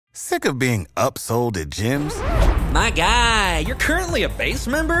Sick of being upsold at gyms? My guy, you're currently a base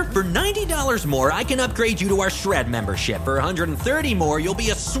member? For $90 more, I can upgrade you to our Shred membership. For $130 more, you'll be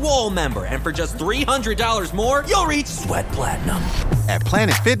a Swole member. And for just $300 more, you'll reach Sweat Platinum. At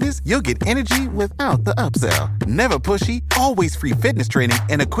Planet Fitness, you'll get energy without the upsell. Never pushy, always free fitness training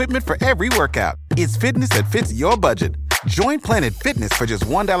and equipment for every workout. It's fitness that fits your budget. Join Planet Fitness for just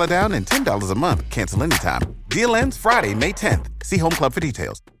 $1 down and $10 a month. Cancel anytime. Deal ends Friday, May 10th. See Home Club for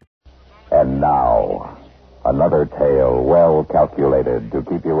details. And now, another tale well calculated to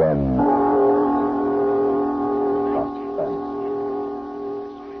keep you in suspense.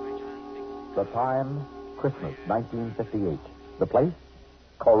 The time, Christmas 1958. The place,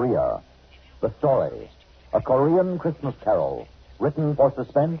 Korea. The story, a Korean Christmas carol, written for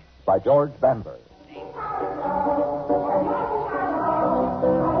suspense by George Bamber.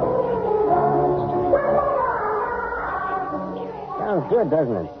 Sounds good,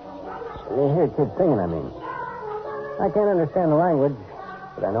 doesn't it? You hear kids singing, I mean. I can't understand the language,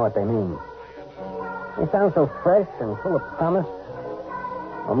 but I know what they mean. They sound so fresh and full of promise,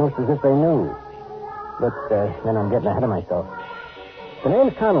 almost as if they knew. But then I'm getting ahead of myself. The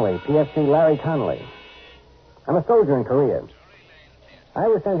name's Connolly, PFC Larry Connolly. I'm a soldier in Korea. I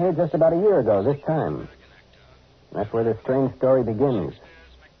was sent here just about a year ago, this time. That's where this strange story begins.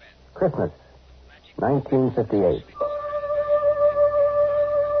 Christmas, 1958.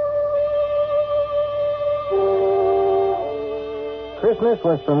 Christmas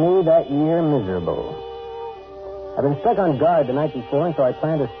was for me that year miserable. I'd been stuck on guard the night before, and so I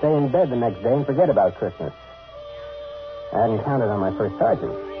planned to stay in bed the next day and forget about Christmas. I hadn't counted on my first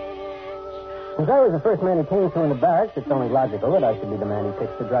sergeant. Since I was the first man he came to in the barracks, it's only logical that I should be the man he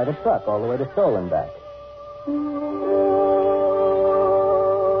picks to drive a truck all the way to Seoul and back.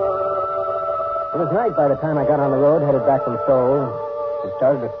 It was night by the time I got on the road, headed back from Seoul. It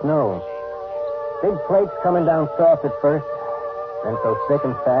started to snow. Big flakes coming down soft at first, then so thick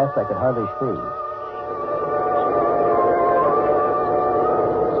and fast I could hardly see.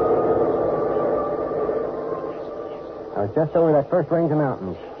 I was just over that first range of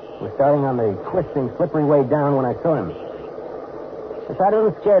mountains. We were starting on the twisting, slippery way down when I saw him. The sight of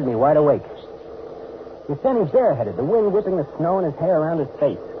him scared me wide awake. He was standing bareheaded, the wind whipping the snow and his hair around his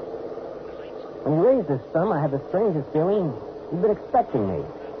face. When he raised his thumb, I had the strangest feeling he'd been expecting me.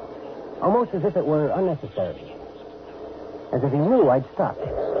 Almost as if it were unnecessary. As if he knew I'd stop.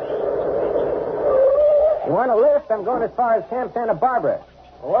 You want a lift? I'm going as far as Camp Santa Barbara.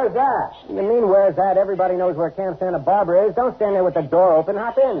 Where's that? You mean, where's that? Everybody knows where Camp Santa Barbara is. Don't stand there with the door open.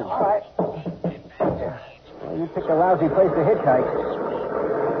 Hop in. All right. Well, you picked a lousy place to hitchhike.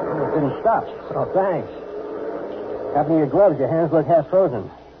 It didn't stop. Oh, thanks. What happened to your gloves? Your hands look half frozen.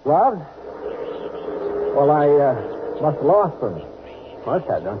 Gloves? Well, I must have lost them. Must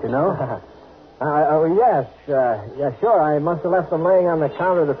have, don't you know? Yes. Yeah, sure. I must have left them laying on the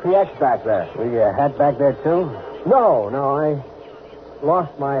counter of the PX back there. Were your hat back there, too? No. I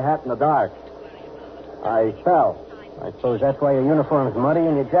lost my hat in the dark. I fell. I suppose that's why your uniform's muddy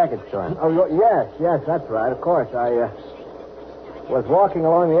and your jacket's torn. Oh, yes, that's right. Of course. I was walking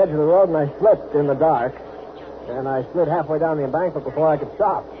along the edge of the road and I slipped in the dark. And I slid halfway down the embankment before I could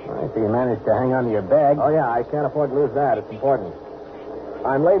stop. I see you managed to hang on to your bag. Oh, yeah. I can't afford to lose that. It's important.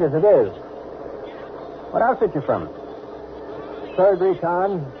 I'm late as it is. What outfit you from? 3rd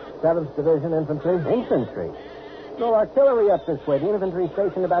Recon, 7th Division Infantry. Infantry? No artillery up this way. The infantry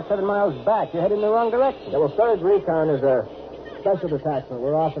stationed about 7 miles back. You're heading in the wrong direction. Yeah, well, 3rd Recon is a special detachment.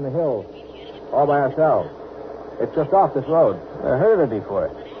 We're off in the hills. All by ourselves. It's just off this road. I've heard of it before.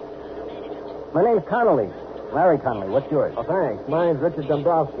 My name's Connolly. Larry Connolly. What's yours? Oh, thanks. Mine's Richard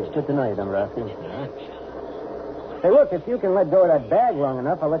Dombrowski. Good to know you, Dombrowski. Hey, look, if you can let go of that bag long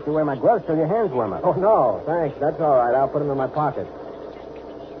enough, I'll let you wear my gloves till your hands warm up. Oh, no, thanks. That's all right. I'll put them in my pocket.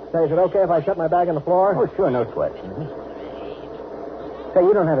 Say, is it okay if I set my bag on the floor? Oh, sure, no sweat. Mm-hmm. Say,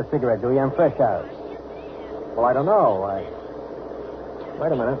 you don't have a cigarette, do you? I'm fresh out. Well, I don't know.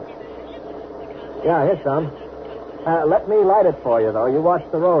 Wait a minute. Yeah, here's some. Let me light it for you, though. You watch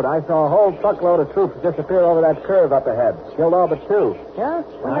the road. I saw a whole truckload of troops disappear over that curve up ahead. Killed all but 2. Yeah?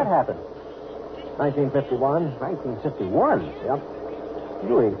 When that happened? 1951. 1951? Yep.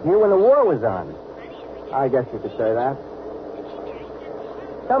 You were here when the war was on. I guess you could say that.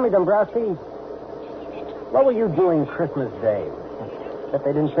 Tell me, Dombrowski, what were you doing Christmas Day? That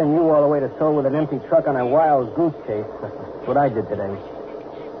they didn't send you all the way to Seoul with an empty truck on a wild goose chase. That's what I did today.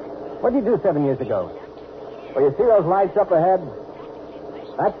 What did you do 7 years ago? Well, you see those lights up ahead?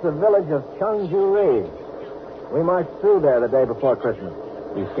 That's the village of Cheongju-ri. We marched through there the day before Christmas.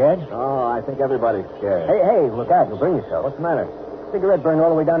 You scared? Oh, I think everybody's scared. Hey, look out. You'll bring yourself. What's the matter? cigarette burned all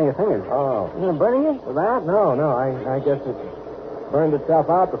the way down to your fingers. Oh. Isn't it burning you? Well, that? No. I guess it burned itself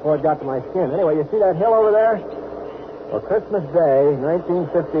out before it got to my skin. Anyway, you see that hill over there? Well, Christmas Day,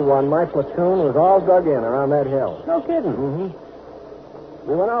 1951, my platoon was all dug in around that hill. No kidding. Mm-hmm.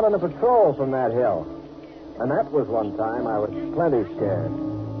 We went out on a patrol from that hill. And that was one time I was plenty scared.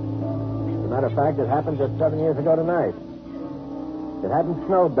 As a matter of fact, it happened just 7 years ago tonight. It hadn't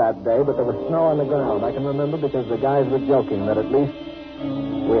snowed that day, but there was snow on the ground. I can remember because the guys were joking that at least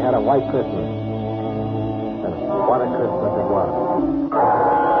we had a white Christmas. And what a Christmas it was.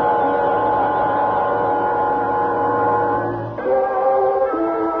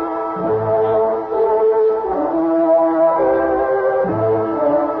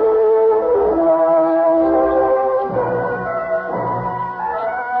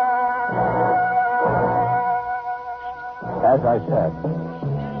 As I said,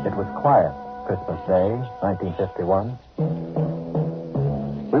 it was quiet Christmas Day, 1951.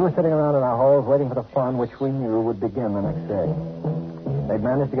 We were sitting around in our holes waiting for the fun which we knew would begin the next day. They'd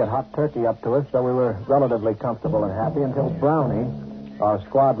managed to get hot turkey up to us, so we were relatively comfortable and happy until Brownie, our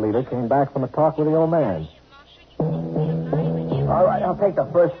squad leader, came back from a talk with the old man. All right, I'll take the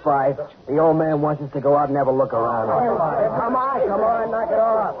first 5. The old man wants us to go out and have a look around. Come on, knock it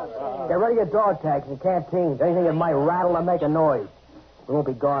off. Get ready your dog tags and canteens. Anything that might rattle or make a noise. We won't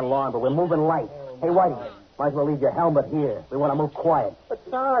be gone long, but we're moving light. Hey, Whitey, might as well leave your helmet here. We want to move quiet. But,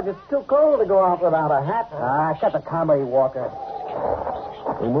 Sarge, it's too cold to go out without a hat. Shut the comedy, Walker.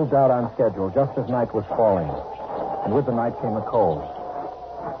 We moved out on schedule just as night was falling. And with the night came the cold.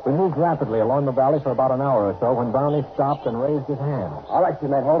 We moved rapidly along the valley for about an hour or so when Brownie stopped and raised his hand. All right, you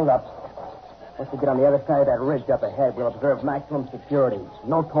men, hold it up. Once we get on the other side of that ridge up ahead, we'll observe maximum security.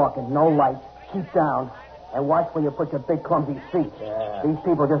 No talking, no lights. Keep down. And watch where you put your big clumsy feet. Yeah. These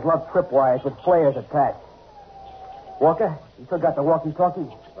people just love tripwires with flares attached. Walker, you still got the walkie-talkie?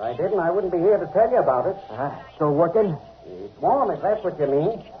 If I didn't, I wouldn't be here to tell you about it. Still working? It's warm, if that's what you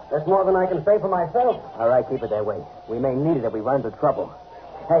mean. That's more than I can say for myself. All right, keep it that way. We may need it if we run into trouble.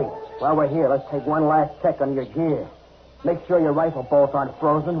 Hey, while we're here, let's take one last check on your gear. Make sure your rifle bolts aren't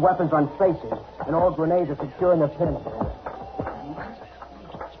frozen, weapons unfastened, and all grenades are secure in the pin.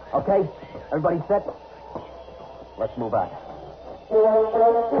 Okay, everybody set? Let's move out.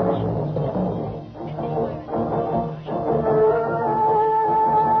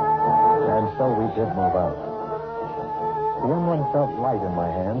 And so we did move out. The young one felt light in my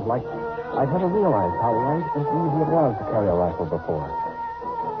hands, like I'd never realized how light and easy it was to carry a rifle before.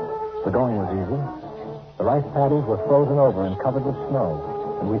 The going was easy. The rice paddies were frozen over and covered with snow,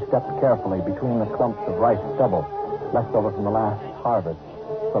 and we stepped carefully between the clumps of rice stubble left over from the last harvest,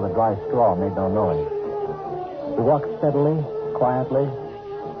 so the dry straw made no noise. We walked steadily, quietly,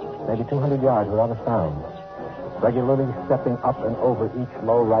 maybe 200 yards without a sound, regularly stepping up and over each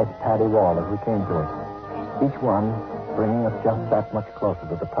low rice paddy wall as we came to it, each one bringing us just that much closer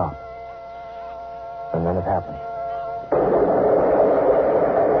to the top. And then it happened.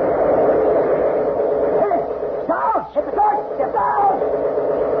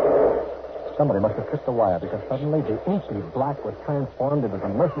 Somebody must have tripped the wire because suddenly the inky black was transformed into the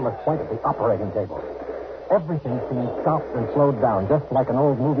merciless white of the operating table. Everything seemed stopped and slowed down, just like an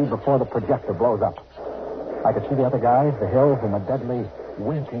old movie before the projector blows up. I could see the other guys, the hills, and the deadly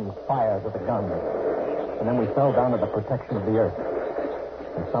winking fires of the guns. And then we fell down to the protection of the earth.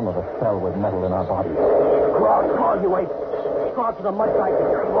 And some of us fell with metal in our bodies. Crawl, you wait. Crawl to the mud side.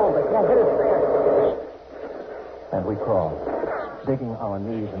 Hold it. Can't hit us there. And we crawled, digging our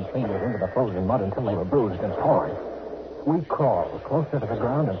knees and fingers into the frozen mud until they were bruised and torn. We crawled closer to the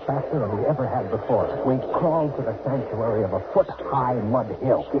ground and faster than we ever had before. We crawled to the sanctuary of a foot-high mud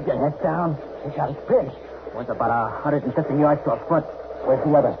hill. Keep your head down. He got his pin. Went about 150 yards to our front. Where's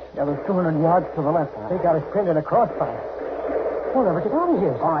the other? The other's 200 yards to the left. He got his pin in a crossfire. We'll never get out of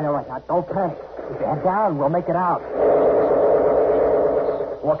here. All right. Now, don't panic. Keep your head down. We'll make it out.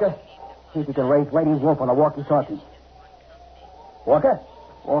 Walker, see if you can raise Lady Wolf on the walkie-talkie. Walker?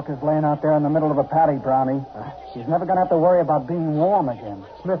 Walker's laying out there in the middle of a paddy, Brownie. He's never going to have to worry about being warm again.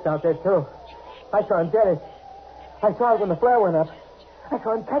 Smith's out there, too. I saw him get it. I saw it when the flare went up. I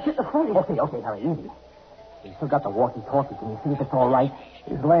saw him catch it in the front. Okay, Harry, easy. You still got the walkie-talkie. Can you see if it's all right?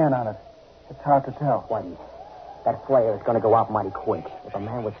 He's laying on it. It's hard to tell. Whitey, that flare is going to go out mighty quick. If a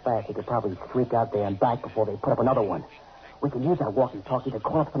man was fast, he could probably streak out there and back before they put up another one. We can use that walkie-talkie to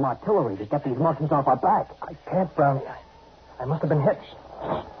call up some artillery to get these Martians off our back. I can't, Brownie. I must have been hit.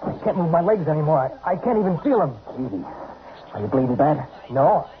 I can't move my legs anymore. I can't even feel them. Easy. Are you bleeding bad?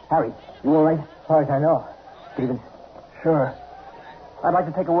 No. Harry, you all right? As far as I know. Stevens? Sure. I'd like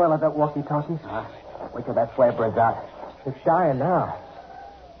to take a whirl at that walkie-talkie. Wait till that flare burns out. It's dying now.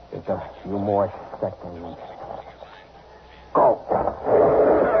 Just a few more seconds. Go.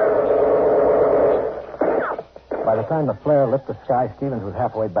 By the time the flare lit the sky, Stevens was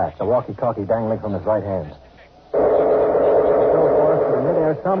halfway back, the walkie-talkie dangling from his right hand. So forth in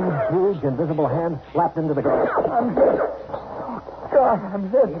midair, some huge invisible hand slapped into the ground. I'm hit. Oh, God, I'm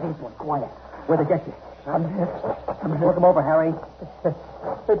hit. Quiet. Where'd they get you? I'm hit. Look him over, Harry.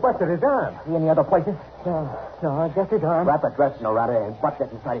 They busted his arm. See any other places? No, I guess his arm. Wrap a dress in a rat and butt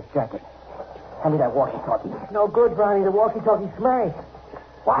that inside his jacket. Hand me that walkie-talkie. No good, Brownie. The walkie-talkie smashed.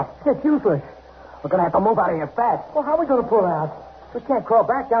 What? It's useless. We're going to have to move out of here fast. Well, how are we going to pull out? We can't crawl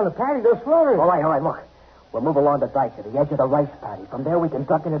back down the patio. They'll slaughter us. All right, look. We'll move along the dike to the edge of the rice paddy. From there, we can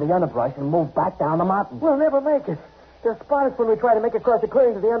duck into the underbrush and move back down the mountain. We'll never make it. They'll spot us when we try to make it across the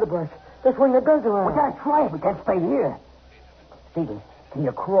clearing to the underbrush. They'll swing their guns around. We got to try it. We can't stay here. Stevens, can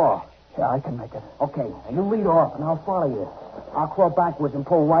you crawl? Yeah, I can make it. Okay, now you lead off, and I'll follow you. I'll crawl backwards and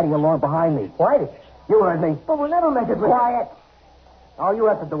pull Whitey along behind me. Whitey? You heard me. But we'll never make it. Quiet. All you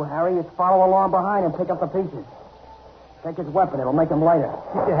have to do, Harry, is follow along behind and pick up the pieces. Take his weapon. It'll make him lighter.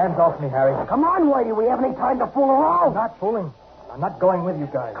 Keep your hands off me, Harry. Come on, Whitey. We haven't any time to fool around. I'm not fooling. I'm not going with you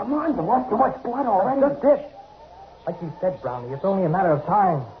guys. Come on. You lost too much blood already. That's just it. Like you said, Brownie, it's only a matter of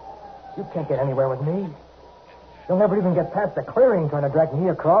time. You can't get anywhere with me. You'll never even get past the clearing trying to drag me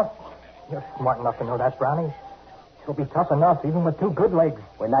across. You're smart enough to know that, Brownie. You'll be tough enough, even with two good legs.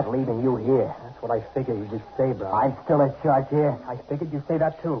 We're not leaving you here. That's what I figured you just say, Brownie. I'm still in charge here. I figured you'd say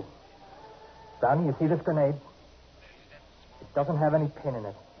that, too. Brownie, you see this grenade? It doesn't have any pin in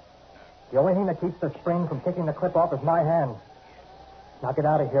it. The only thing that keeps the spring from taking the clip off is my hand. Now get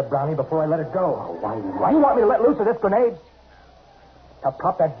out of here, Brownie, before I let it go. Oh, why do you want me to let loose of this grenade? Now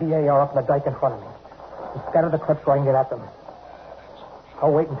pop that BAR up in the dike in front of me. And scatter the clips so I can get at them.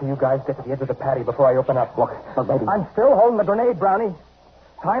 I'll wait until you guys get to the edge of the patty before I open up. Look, baby. I'm still holding the grenade, Brownie.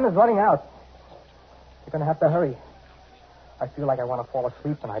 Time is running out. You're going to have to hurry. I feel like I want to fall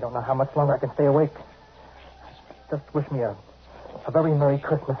asleep, and I don't know how much longer I can stay awake. Just wish me a very Merry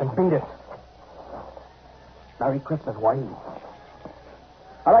Christmas and beat it. Merry Christmas, Whitey.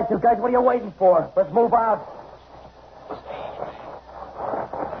 All right, you guys, what are you waiting for? Let's move out.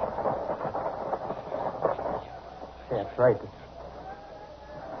 Yeah, that's right.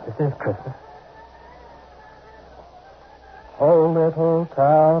 This is Christmas. Oh, little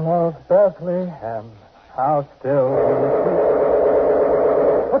town of Bethlehem, how still we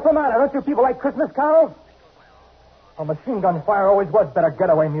sleep. What's the matter? Don't you people like Christmas carols? Oh, machine gun fire always was better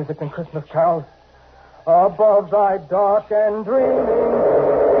getaway music than Christmas carols. Above thy dark and dreaming.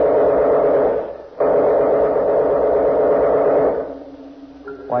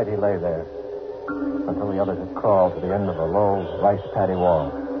 Whitey lay there until the others had crawled to the end of a low rice paddy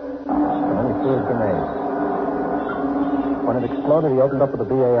wall. And then he threw his grenade. When it exploded, he opened up with a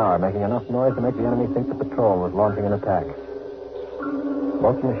BAR, making enough noise to make the enemy think the patrol was launching an attack.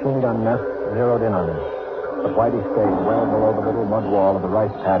 Both machine gun nests zeroed in on him. But Whitey stayed well below the little mud wall of the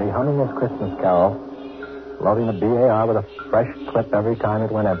rice paddy, humming his Christmas carol, loading the BAR with a fresh clip every time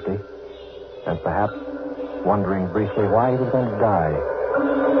it went empty, and perhaps wondering briefly why he was going to die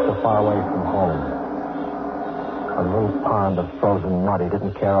so far away from home. A little pond of frozen mud he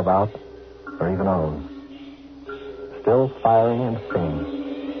didn't care about or even own. Still firing and singing,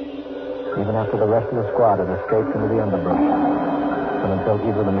 even after the rest of the squad had escaped into the underbrush, and until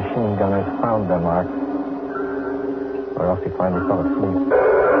either of the machine gunners found their mark, or else he finally fell asleep.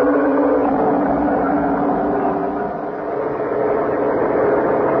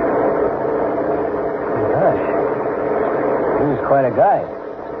 Gosh, he was quite a guy.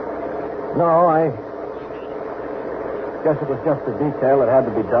 No, I guess it was just a detail that had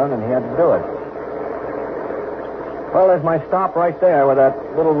to be done, and he had to do it. Well, there's my stop right there where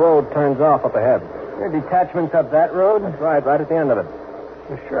that little road turns off up ahead. Your detachment's up that road? That's right at the end of it.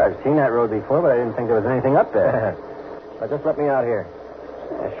 Well, sure, I've seen that road before, but I didn't think there was anything up there. But just let me out here.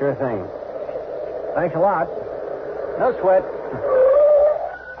 Yeah, sure thing. Thanks a lot. No sweat.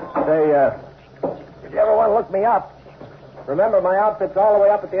 Say, if you ever want to look me up, remember my outfit's all the way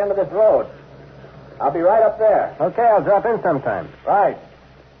up at the end of this road. I'll be right up there. Okay, I'll drop in sometime. Right.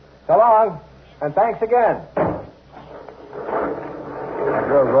 So long, and thanks again. I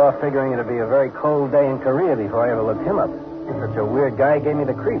drove off figuring it'd be a very cold day in Korea before I ever looked him up. Such a weird guy gave me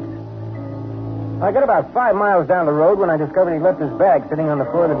the creeps. I got about 5 miles down the road when I discovered he left his bag sitting on the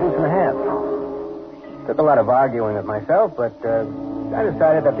floor of the Deuce and a Half. Took a lot of arguing with myself, but I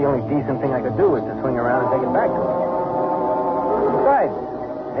decided that the only decent thing I could do was to swing around and take it back to him. Besides,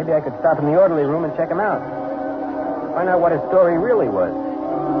 maybe I could stop in the orderly room and check him out. Find out what his story really was.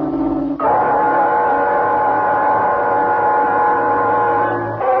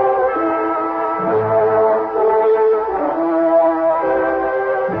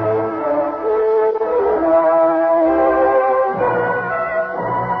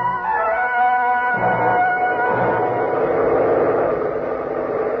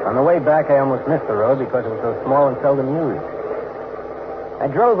 On the way back, I almost missed the road because it was so small and seldom used. I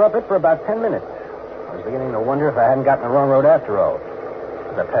drove up it for about 10 minutes. I was beginning to wonder if I hadn't gotten the wrong road after all.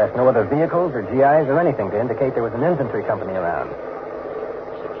 As I passed no other vehicles or GIs or anything to indicate there was an infantry company around.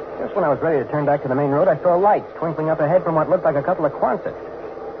 Just when I was ready to turn back to the main road, I saw lights twinkling up ahead from what looked like a couple of Quonsets.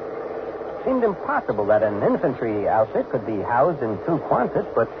 It seemed impossible that an infantry outfit could be housed in 2 Quonsets,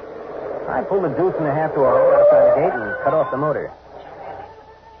 but I pulled a deuce and a half to a hole outside the gate and cut off the motor.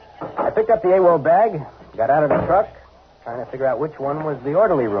 I picked up the AWOL bag, got out of the truck, trying to figure out which one was the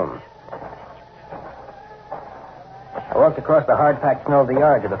orderly room. I walked across the hard-packed snow of the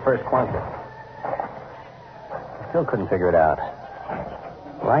yard to the first Quonset. I still couldn't figure it out.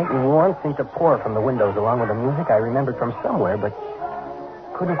 Light and warmth seemed to pour from the windows along with the music I remembered from somewhere, but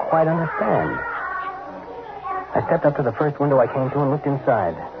couldn't quite understand. I stepped up to the first window I came to and looked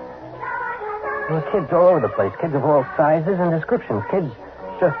inside. There were kids all over the place, kids of all sizes and descriptions, kids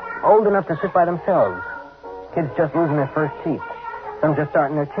just old enough to sit by themselves, kids just losing their first teeth, some just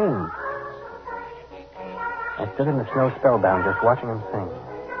starting their teens. I stood in the snow spellbound, just watching them sing.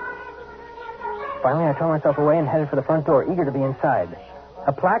 Finally, I tore myself away and headed for the front door, eager to be inside.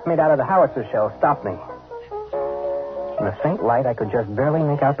 A plaque made out of the howitzer shell stopped me. In the faint light, I could just barely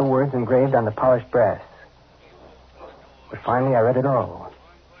make out the words engraved on the polished brass. But finally, I read it all.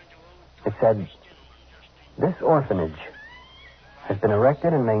 It said, "This orphanage has been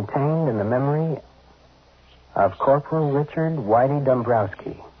erected and maintained in the memory of Corporal Richard Whitey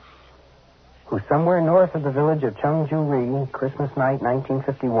Dombrowski, who somewhere north of the village of Chungju-ri, Christmas night,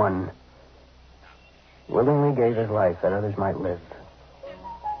 1951, willingly gave his life that others might live."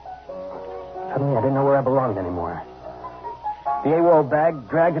 Suddenly, I didn't know where I belonged anymore. The AWOL bag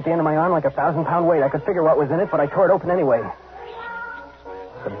dragged at the end of my arm like a 1,000-pound weight. I could figure what was in it, but I tore it open anyway.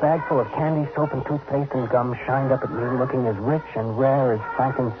 The bag full of candy, soap, and toothpaste and gum shined up at me, looking as rich and rare as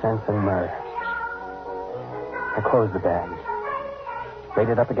frankincense and myrrh. I closed the bag, laid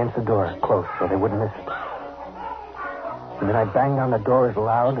it up against the door, close, so they wouldn't miss it. And then I banged on the door as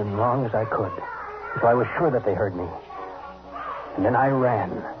loud and long as I could, until I was sure that they heard me. And then I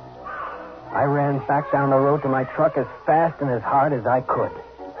ran. I ran back down the road to my truck as fast and as hard as I could.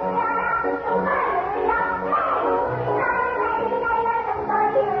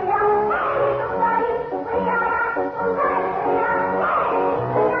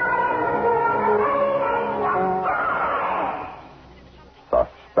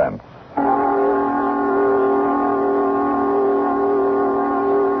 Suspense.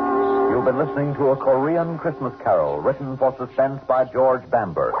 You've been listening to A Korean Christmas Carol, written for Suspense by George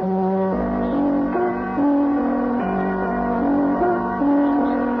Bamber.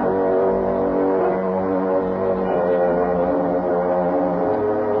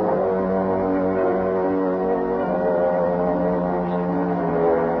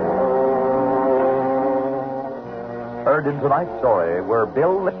 Heard in tonight's story were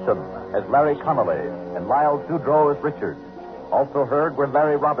Bill Lipton as Larry Connolly and Lyle Sudrow as Richard. Also heard were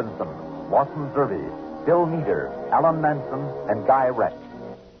Larry Robinson, Watson Zerby, Bill Meader, Alan Manson, and Guy Rex.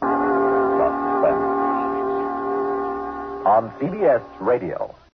 Suspense. On CBS Radio.